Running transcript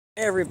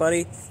Hey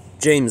everybody,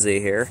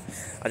 Jamesy here.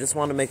 I just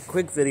wanted to make a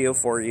quick video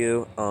for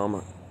you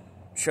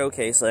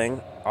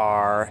showcasing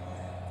our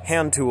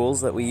hand tools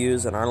that we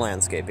use in our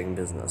landscaping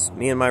business.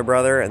 Me and my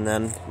brother, and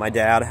then my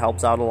dad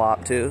helps out a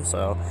lot too,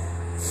 so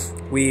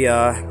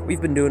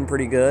we've been doing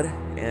pretty good,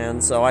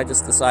 and so I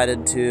just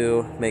decided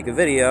to make a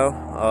video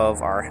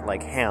of our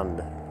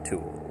hand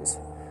tools.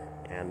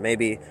 And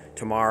maybe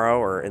tomorrow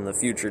or in the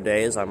future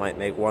days I might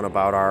make one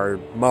about our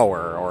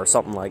mower or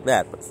something like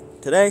that.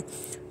 But today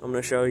I'm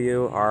going to show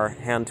you our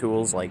hand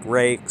tools like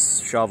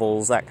rakes,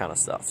 shovels, that kind of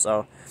stuff.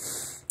 So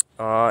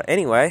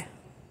anyway,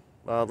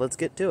 let's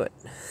get to it.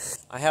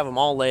 I have them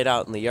all laid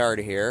out in the yard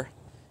here,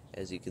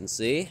 as you can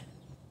see.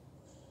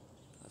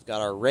 I've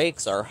got our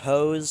rakes, our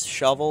hose,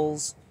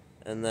 shovels,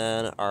 and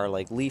then our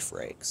leaf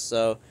rakes.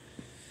 So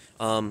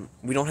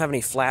we don't have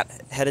any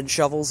flat-headed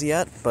shovels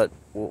yet, but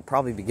we'll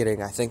probably be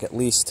getting, I think, at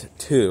least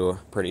 2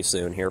 pretty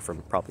soon here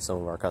from probably some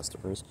of our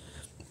customers.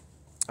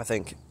 I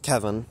think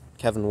Kevin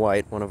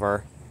White, one of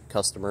our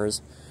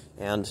customers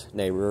and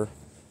neighbor,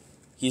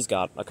 he's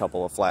got a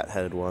couple of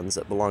flat-headed ones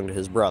that belong to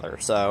his brother,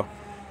 so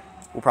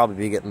we'll probably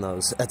be getting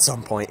those at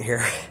some point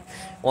here.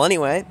 Well,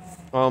 anyway,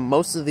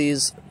 most of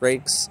these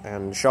rakes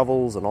and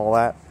shovels and all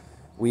that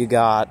we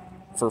got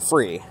for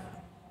free,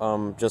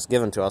 just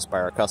given to us by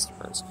our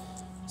customers.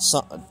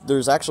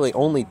 There's actually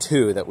only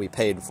 2 that we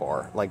paid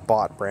for,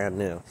 bought brand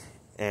new,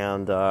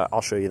 and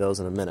I'll show you those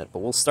in a minute. But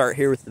we'll start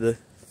here with the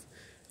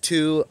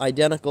 2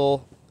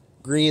 identical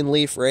green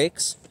leaf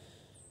rakes.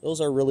 Those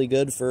are really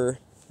good for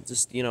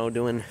just,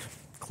 doing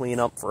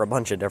cleanup for a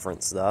bunch of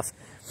different stuff.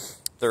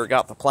 They've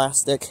got the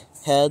plastic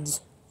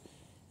heads,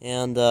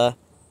 and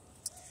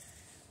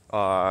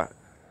yeah,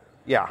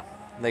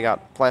 they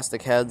got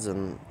plastic heads,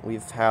 and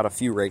we've had a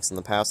few rakes in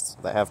the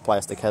past that have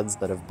plastic heads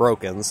that have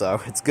broken,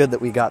 so it's good that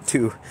we got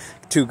two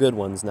good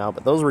ones now.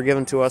 But those were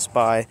given to us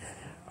by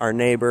our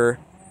neighbor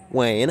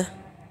Wayne.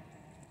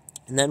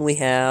 And then we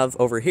have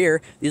over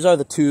here, these are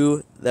the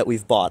 2 that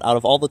we've bought. Out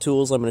of all the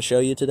tools I'm going to show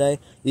you today,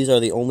 these are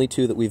the only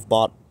 2 that we've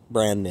bought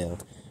brand new.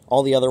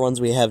 All the other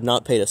ones we have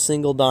not paid a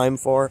single dime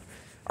for.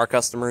 Our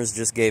customers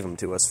just gave them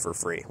to us for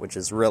free, which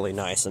is really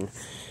nice, and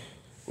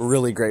we're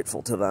really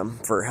grateful to them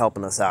for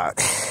helping us out.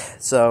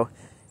 So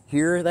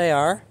here they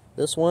are.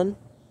 This one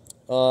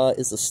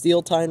is a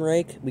steel tine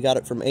rake. We got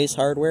it from Ace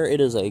Hardware. It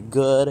is a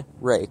good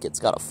rake. It's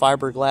got a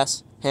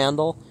fiberglass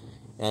handle,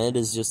 and it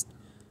is just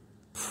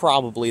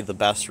probably the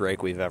best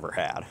rake we've ever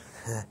had.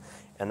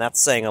 And that's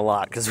saying a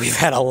lot, because we've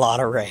had a lot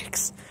of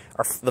rakes.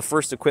 The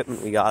first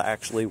equipment we got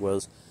actually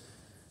was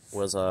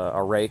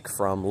a rake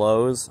from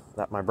Lowe's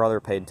that my brother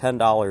paid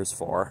 $10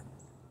 for,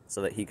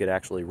 so that he could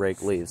actually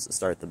rake leaves to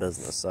start the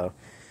business. So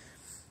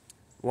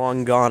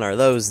long gone are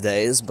those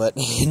days, but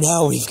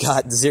now we've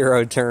got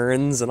 0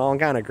 turns and all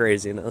kind of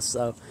craziness.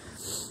 So,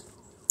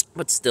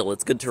 but still,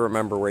 it's good to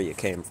remember where you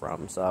came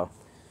from. So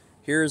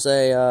here's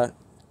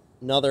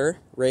another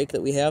rake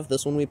that we have.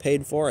 This one we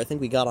paid for. I think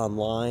we got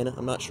online.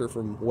 I'm not sure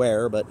from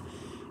where, but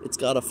it's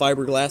got a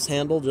fiberglass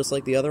handle just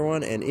like the other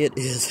one, and it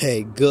is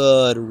a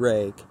good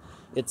rake.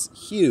 It's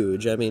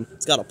huge. I mean,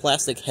 it's got a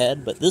plastic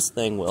head, but this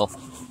thing will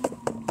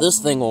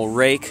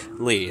rake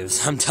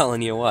leaves. I'm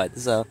telling you what.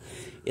 So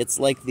it's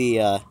like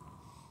the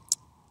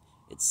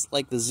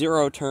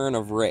 0 turn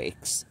of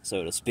rakes,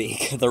 so to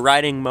speak. The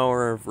riding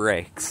mower of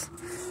rakes.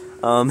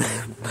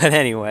 But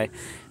anyway,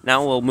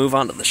 now we'll move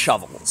on to the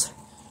shovels.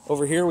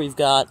 Over here we've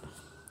got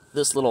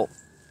this little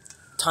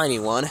tiny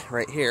one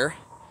right here.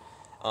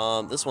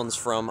 This one's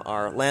from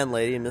our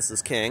landlady,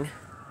 Mrs. King,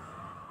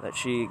 that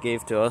she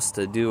gave to us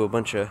to do a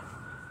bunch of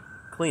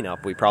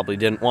cleanup we probably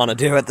didn't want to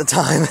do at the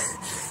time.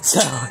 So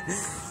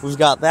we've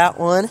got that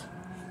one.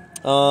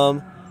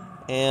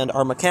 And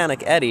our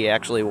mechanic, Eddie,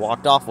 actually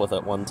walked off with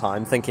it one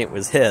time thinking it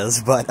was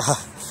his, but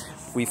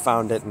we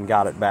found it and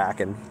got it back.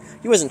 And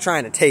he wasn't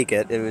trying to take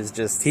it, it was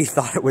just he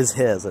thought it was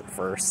his at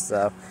first.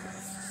 So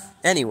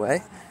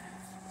anyway,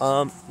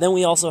 then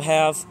we also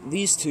have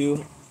these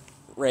 2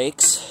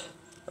 rakes,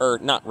 or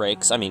not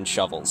rakes, I mean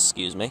shovels,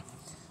 excuse me.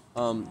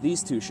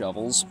 These 2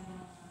 shovels,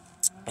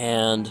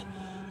 and,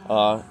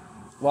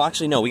 well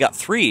actually no, we got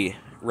 3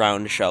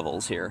 round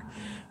shovels here.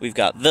 We've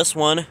got this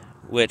one,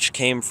 which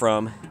came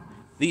from,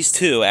 these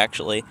 2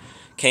 actually,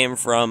 came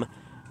from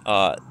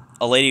a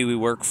lady we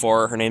work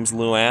for. Her name's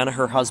Luann.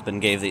 Her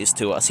husband gave these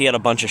to us. He had a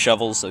bunch of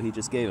shovels, so he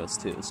just gave us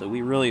 2. So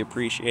we really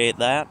appreciate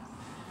that.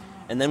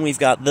 And then we've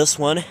got this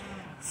one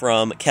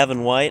from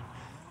Kevin White,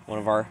 one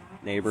of our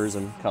neighbors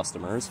and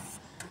customers.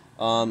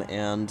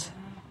 And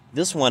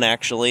this one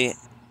actually,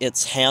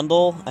 its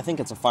handle, I think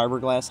it's a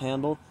fiberglass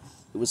handle,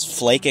 it was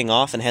flaking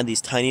off and had these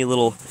tiny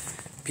little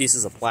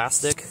pieces of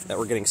plastic that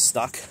were getting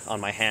stuck on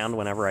my hand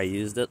whenever I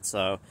used it,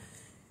 so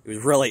it was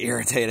really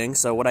irritating.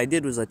 So what I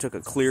did was I took a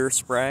clear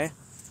spray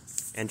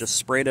and just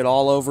sprayed it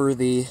all over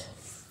the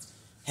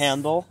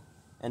handle,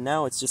 and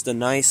now it's just a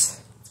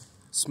nice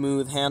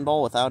smooth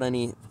handle without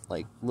any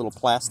little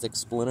plastic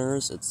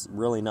splinters. It's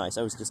really nice.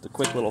 That was just a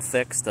quick little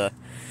fix to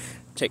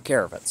take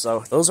care of it.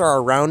 So those are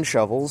our round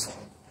shovels,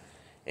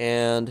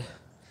 and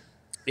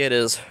it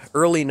is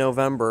early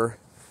November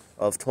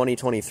of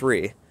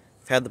 2023. We've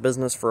had the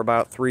business for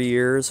about 3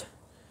 years,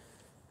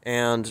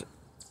 and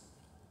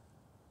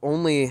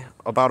only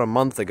about a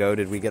month ago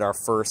did we get our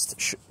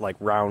first like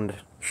round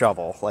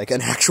shovel, like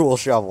an actual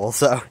shovel.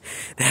 So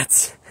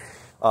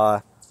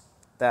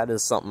that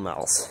is something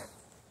else.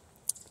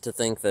 To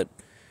think that,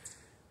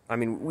 I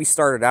mean, we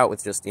started out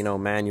with just, you know,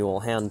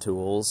 manual hand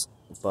tools,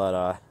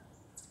 but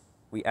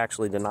we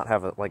actually did not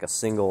have like a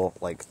single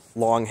like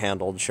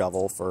long-handled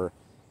shovel for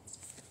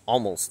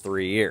almost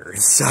 3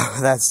 years. So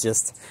that's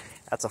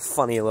a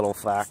funny little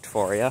fact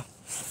for you.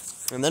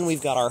 And then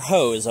we've got our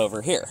hose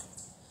over here.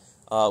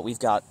 We've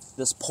got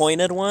this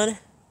pointed one,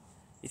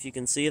 if you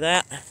can see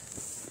that.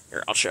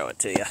 Here, I'll show it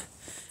to you.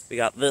 We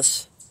got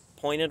this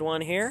pointed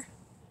one here,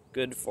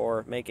 good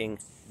for making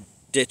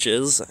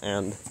ditches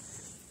and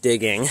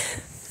digging.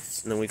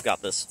 And then we've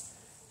got this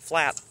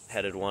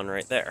flat-headed one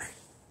right there.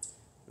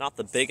 Not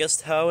the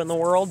biggest hoe in the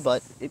world,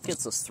 but it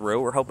gets us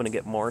through. We're hoping to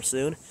get more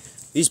soon.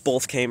 These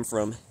both came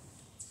from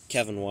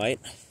Kevin White.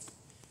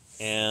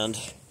 And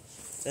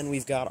then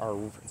we've got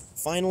our,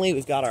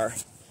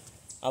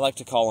 I like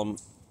to call them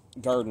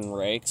garden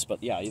rakes,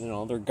 but yeah, you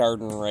know, they're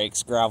garden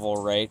rakes,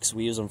 gravel rakes.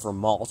 We use them for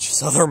mulch,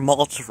 so they're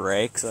mulch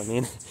rakes. I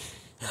mean,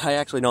 I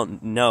actually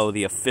don't know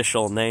the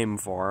official name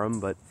for them,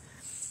 but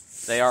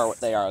they are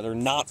what they are. They're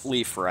not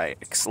leaf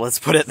rakes, let's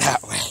put it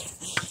that way.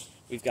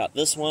 We've got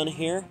this one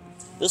here.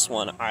 This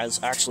one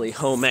is actually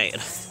homemade.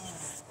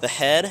 The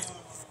head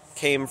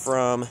came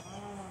from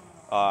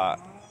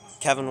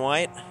Kevin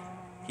White.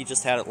 He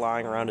just had it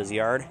lying around his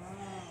yard.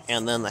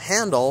 And then the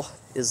handle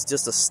is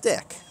just a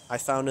stick I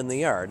found in the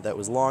yard that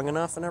was long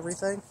enough and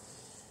everything.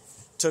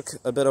 Took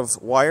a bit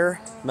of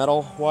wire,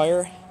 metal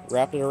wire,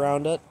 wrapped it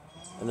around it,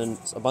 and then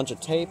a bunch of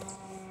tape,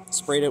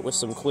 sprayed it with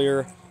some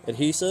clear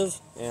adhesive,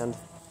 and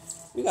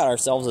we got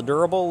ourselves a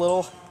durable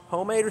little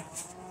homemade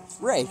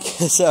rake.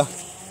 So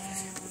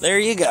there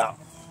you go.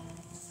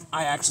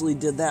 I actually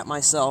did that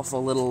myself, a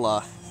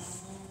little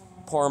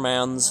poor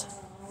man's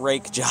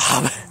rake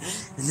job.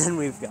 And then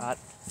we've got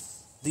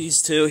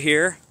these two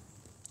here.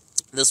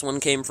 This one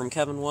came from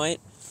Kevin White,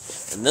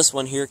 and this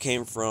one here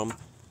came from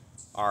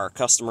our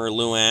customer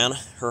Luann.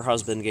 Her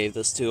husband gave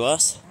this to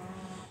us.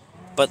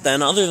 But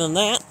then other than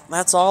that,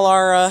 that's all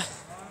our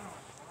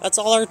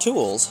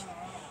tools.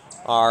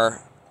 Our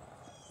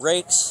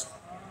rakes,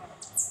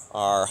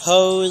 our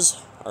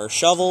hose, our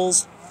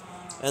shovels,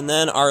 and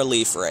then our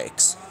leaf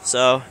rakes.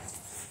 So,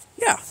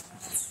 yeah,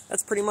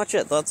 that's pretty much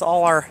it. That's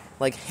all our,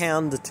 like,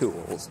 hand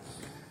tools.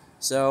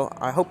 So,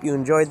 I hope you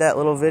enjoyed that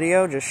little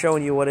video, just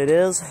showing you what it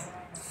is.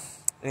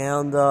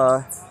 And,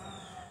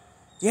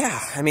 yeah,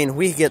 I mean,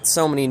 we get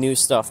so many new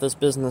stuff. This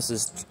business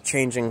is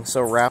changing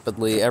so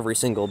rapidly every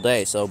single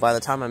day, so by the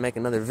time I make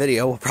another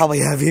video, we'll probably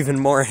have even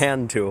more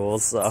hand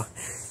tools, so.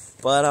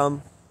 But,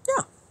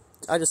 yeah,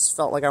 I just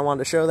felt like I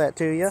wanted to show that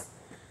to you,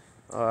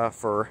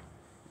 for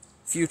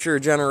future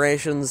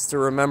generations to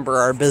remember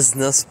our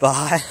business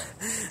by.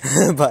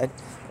 But,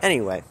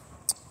 anyway,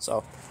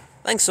 so,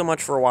 thanks so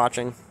much for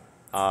watching.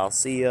 I'll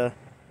see you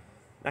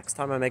next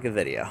time I make a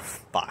video.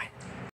 Bye.